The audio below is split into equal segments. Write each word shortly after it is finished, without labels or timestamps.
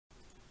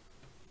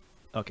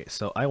Okay,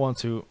 so I want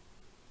to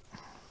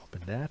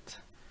open that.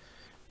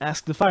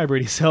 Ask the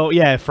Fire-Birdy. So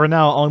yeah, for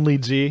now only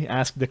G.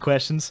 Ask the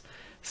questions.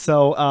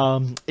 So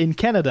in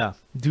Canada,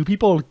 do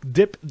people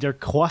dip their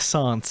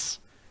croissant,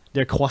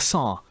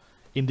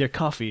 in their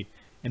coffee,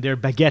 and their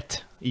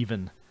baguette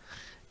even?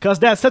 Because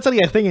that's totally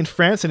a thing in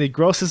France, and it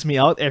grosses me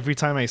out every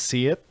time I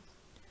see it.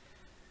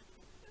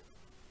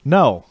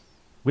 No,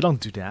 we don't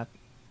do that.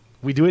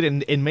 We do it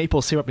in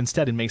maple syrup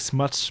instead. It makes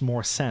much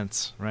more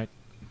sense, right?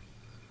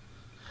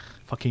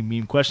 Fucking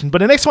meme question. But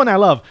the next one I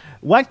love.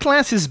 What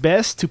class is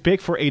best to pick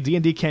for a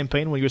D&D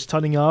campaign when you're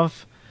starting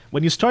off?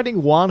 When you're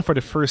starting one for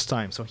the first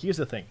time. So here's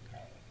the thing.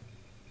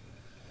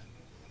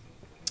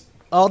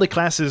 All the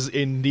classes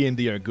in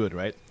D&D are good,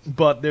 right?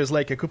 But there's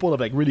like a couple of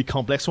like really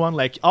complex ones.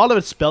 Like all of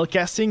the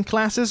spellcasting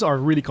classes are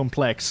really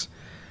complex.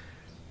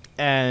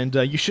 And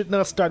you should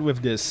not start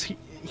with this.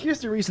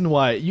 Here's the reason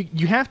why.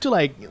 You have to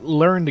like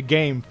learn the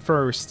game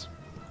first.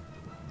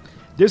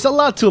 There's a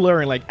lot to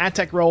learn, like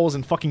attack rolls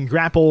and fucking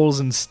grapples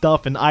and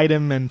stuff and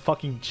item and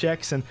fucking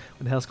checks and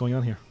what the hell's going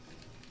on here?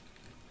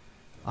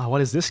 Ah,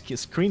 what is this?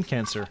 Screen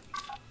cancer.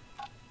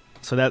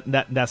 So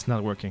that's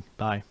not working.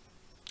 Bye.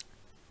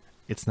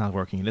 It's not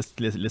working. Let's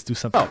do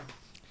something.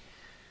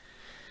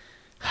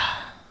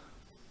 Oh.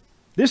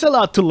 There's a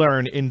lot to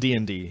learn in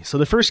D&D. So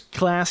the first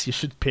class you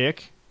should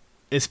pick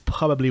is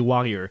probably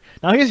warrior.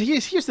 Now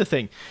here's the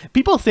thing.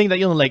 People think that,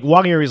 you know, like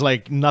warrior is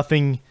like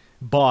nothing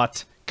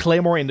but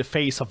claymore in the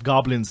face of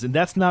goblins, and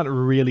that's not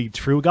really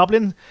true.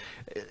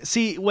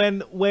 See,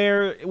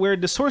 where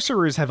the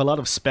sorcerers have a lot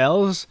of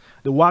spells,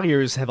 the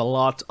warriors have a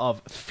lot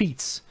of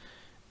feats,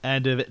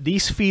 and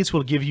these feats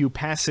will give you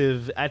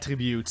passive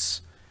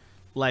attributes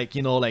like,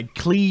 you know, like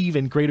cleave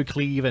and greater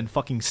cleave and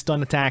fucking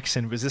stun attacks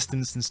and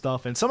resistance and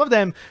stuff. And some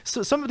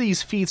of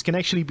these feats can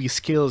actually be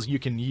skills you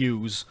can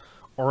use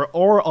or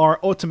are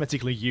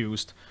automatically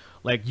used.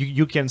 Like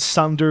you can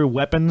sunder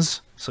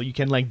weapons, so you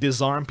can like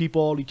disarm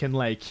people. You can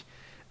like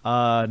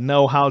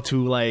know how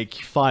to like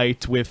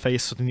fight with a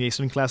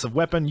certain class of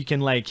weapon. You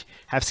can like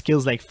have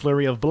skills like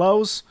flurry of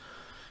blows.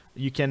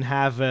 You can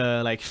have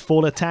like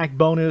full attack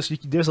bonus.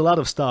 There's a lot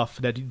of stuff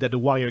that the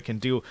warrior can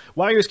do.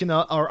 Warriors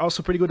are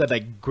also pretty good at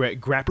like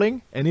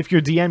grappling, and if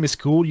your DM is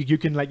cool, you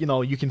can like, you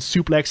know, you can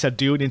suplex a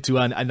dude into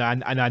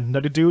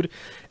another dude.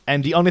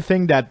 And the only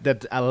thing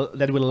that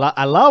will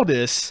allow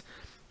this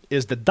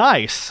is the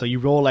dice. So you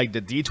roll like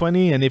the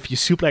d20, and if you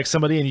suplex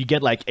somebody and you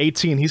get like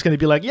 18, he's gonna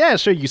be like, yeah,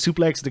 sure, you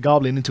suplex the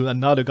goblin into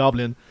another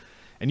goblin,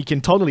 and you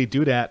can totally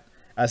do that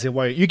as a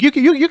warrior. You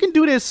can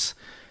do this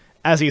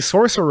as a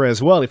sorcerer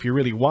as well if you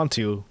really want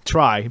to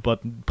try,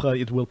 but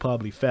it will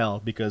probably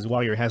fail because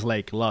warrior has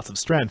like lots of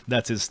strength.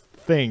 That's his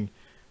thing,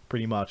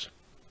 pretty much.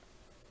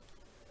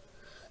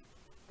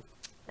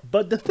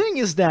 But the thing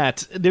is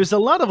that there's a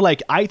lot of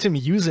like item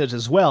usage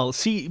as well.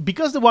 See,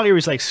 because the warrior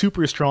is like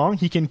super strong,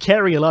 he can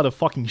carry a lot of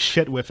fucking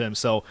shit with him.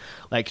 So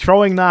like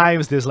throwing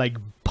knives, there's like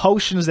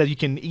potions that you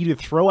can either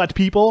throw at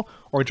people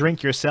or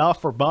drink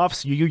yourself for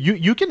buffs.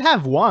 You can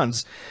have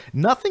wands.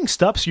 Nothing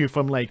stops you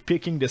from like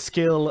picking the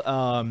skill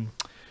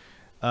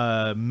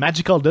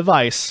magical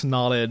device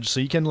knowledge, so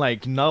you can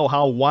like know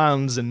how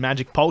wands and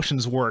magic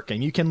potions work,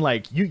 and you can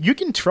like you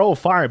can throw a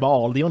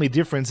fireball. The only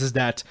difference is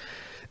that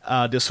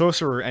the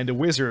sorcerer and the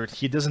wizard,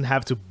 he doesn't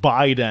have to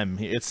buy them.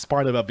 It's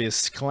part of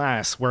his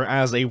class.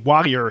 Whereas a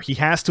warrior, he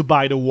has to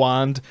buy the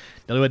wand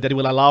that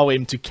will allow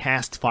him to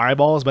cast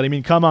fireballs. But I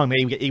mean, come on,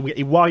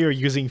 a warrior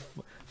using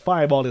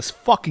fireball is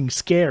fucking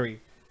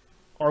scary.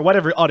 Or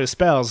whatever other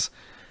spells.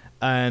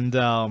 And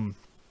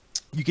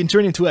you can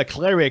turn into a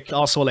cleric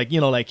also, like, you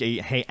know, like a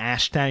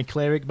hashtag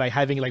cleric by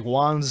having like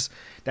wands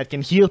that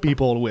can heal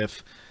people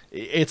with.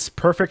 It's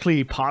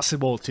perfectly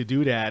possible to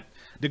do that.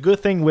 The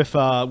good thing with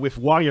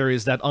warrior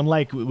is that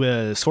unlike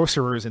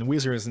sorcerers and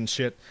wizards and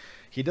shit,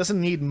 he doesn't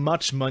need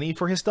much money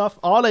for his stuff.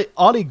 All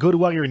a good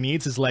warrior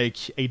needs is like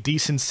a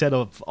decent set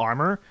of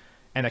armor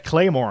and a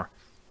claymore,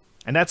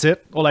 and that's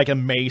it. Or like a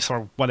mace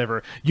or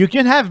whatever. You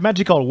can have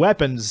magical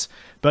weapons,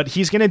 but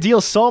he's gonna deal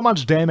so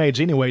much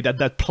damage anyway that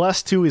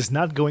 +2 is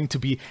not going to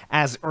be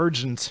as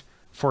urgent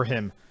for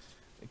him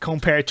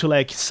compared to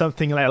like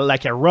something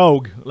like a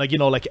rogue, like, you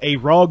know, like a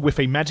rogue with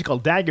a magical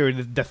dagger.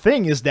 The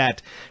thing is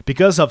that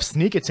because of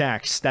sneak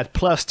attacks, that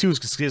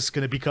 +2 is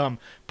going to become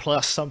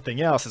plus something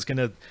else. It's going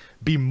to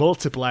be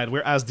multiplied,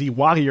 whereas the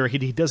warrior,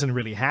 he doesn't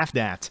really have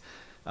that.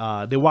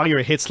 The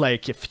warrior hits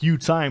like a few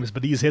times,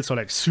 but these hits are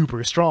like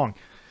super strong.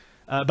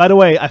 By the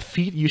way, a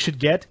feat you should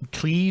get,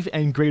 cleave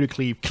and greater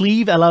cleave.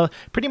 Cleave allow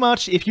pretty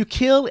much if you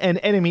kill an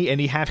enemy and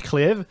they have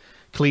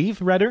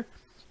cleave rather,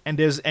 and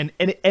there's an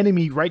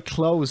enemy right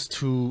close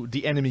to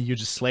the enemy you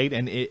just slayed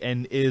and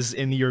is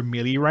in your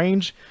melee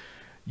range,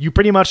 you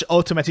pretty much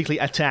automatically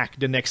attack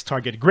the next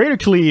target. Greater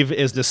Cleave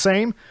is the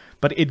same,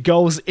 but it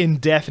goes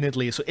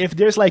indefinitely. So if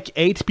there's like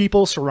 8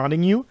 people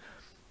surrounding you,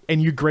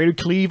 and you Greater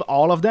Cleave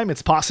all of them,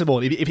 it's possible.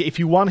 If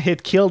you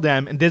one-hit kill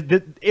them, and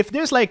if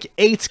there's like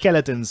 8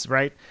 skeletons,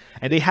 right,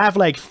 and they have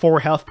like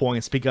 4 health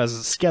points because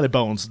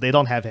skelebones, they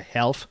don't have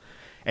health,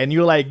 and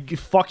you like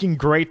fucking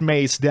Great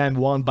Mace them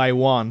one by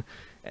one,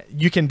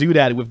 You can do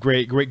that with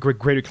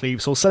greater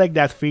cleave. So select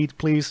that feat,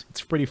 please.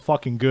 It's pretty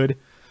fucking good.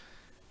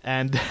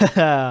 And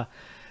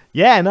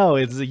yeah, no,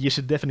 you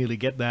should definitely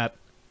get that.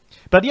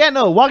 But yeah,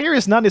 no, Warrior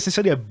is not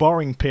necessarily a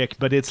boring pick,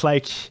 but it's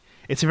like,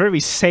 it's a very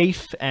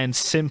safe and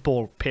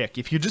simple pick.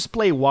 If you just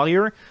play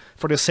Warrior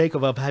for the sake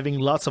of having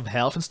lots of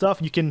health and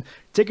stuff, you can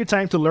take your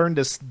time to learn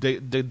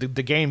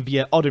the game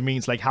via other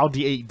means, like how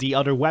the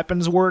other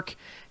weapons work,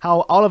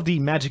 how all of the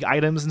magic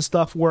items and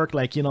stuff work.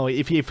 Like, you know,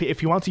 if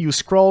you want to use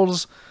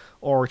scrolls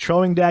or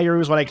throwing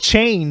daggers or like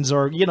chains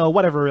or, you know,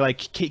 whatever,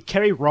 like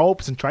carry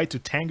ropes and try to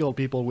tangle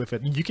people with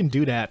it, you can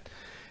do that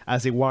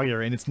as a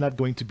warrior, and it's not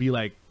going to be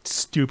like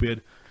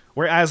stupid.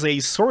 Whereas a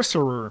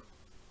sorcerer,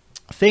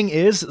 thing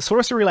is,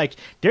 sorcery, like,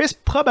 there's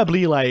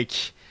probably like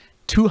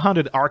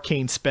 200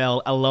 arcane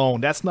spell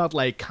alone. That's not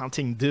like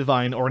counting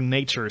divine or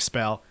nature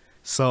spell.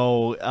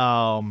 So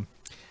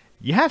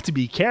you have to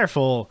be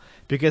careful,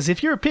 because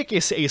if you pick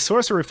a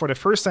sorcerer for the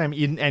first time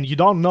and you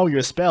don't know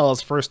your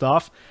spells first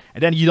off,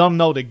 and then you don't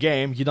know the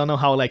game, you don't know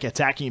how like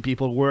attacking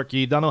people work,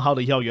 you don't know how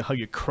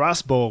your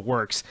crossbow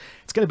works,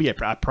 it's gonna be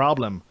a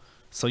problem.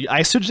 So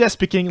I suggest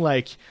picking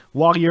like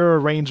warrior,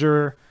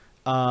 ranger,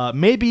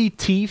 maybe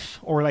thief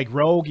or like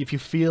rogue if you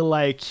feel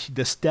like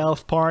the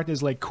stealth part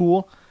is like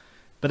cool.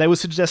 But I would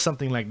suggest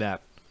something like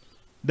that.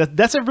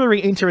 That's a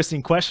very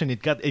interesting question.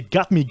 It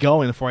got me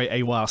going for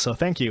a while. So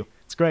thank you.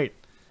 It's great.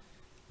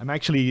 I'm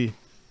actually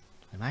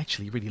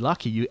really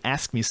lucky you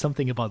asked me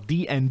something about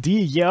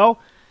D&D, yo.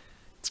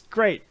 It's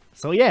great.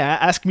 So yeah,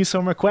 ask me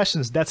some more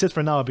questions. That's it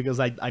for now, because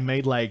I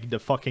made like the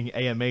fucking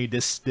AMA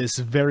this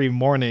very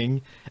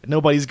morning.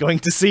 Nobody's going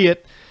to see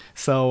it.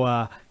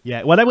 So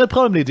yeah, what I will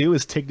probably do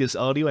is take this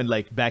audio and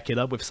like back it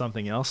up with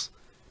something else.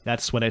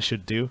 That's what I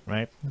should do,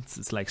 right?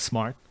 It's like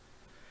smart.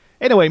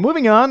 Anyway,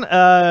 moving on.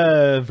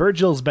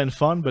 Virgil's been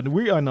fun, but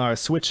we are now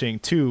switching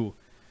to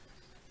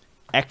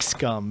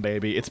XCOM,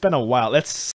 baby. It's been a while. Let's